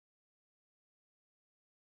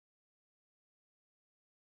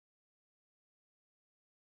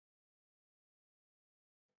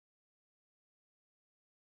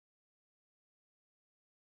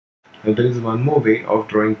Now there is one more way of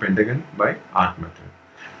drawing pentagon by arc method.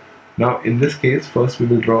 Now in this case, first we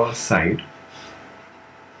will draw a side.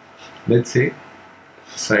 Let's say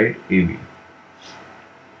side AB,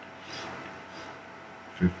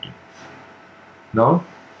 50. Now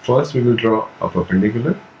first we will draw a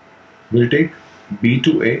perpendicular. We'll take B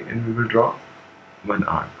to A and we will draw one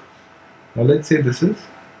arc. Now let's say this is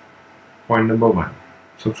point number 1.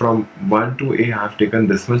 So from 1 to A I have taken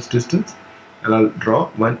this much distance and I'll draw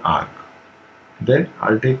one arc. Then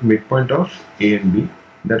I'll take midpoint of A and B,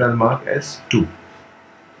 that I'll mark as 2.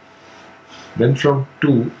 Then from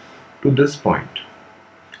 2 to this point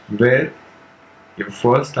where your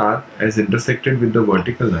first arc has intersected with the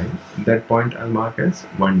vertical line, that point I'll mark as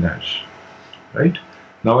 1 dash. Right?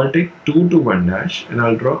 Now I'll take 2 to 1 dash and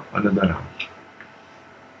I'll draw another arc.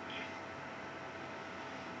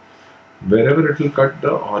 Wherever it will cut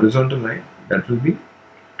the horizontal line, that will be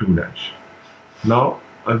 2 dash. Now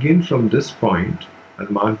again from this point,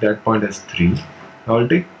 I'll mark that point as 3. Now I'll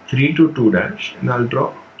take 3 to 2 dash and I'll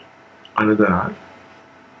draw another arc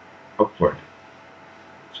upward.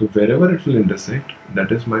 So wherever it will intersect,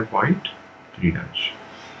 that is my point 3 dash.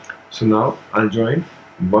 So now I'll join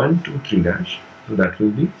 1, 2, 3 dash. So that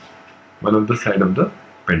will be one of the side of the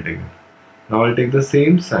pentagon. Now I'll take the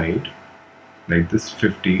same side, like this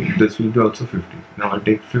 50, this will be also 50. Now I'll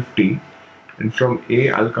take 50 and from A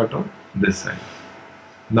I'll cut on this side.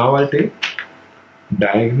 Now I'll take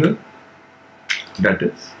diagonal, that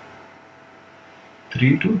is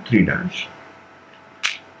 3 to 3 dash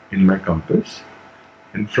in my compass,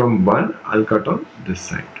 and from 1 I'll cut on this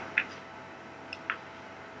side.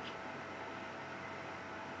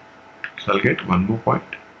 So I'll get one more point.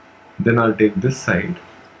 Then I'll take this side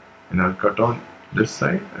and I'll cut on this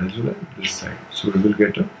side as well as this side. So we will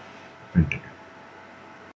get a pentagon.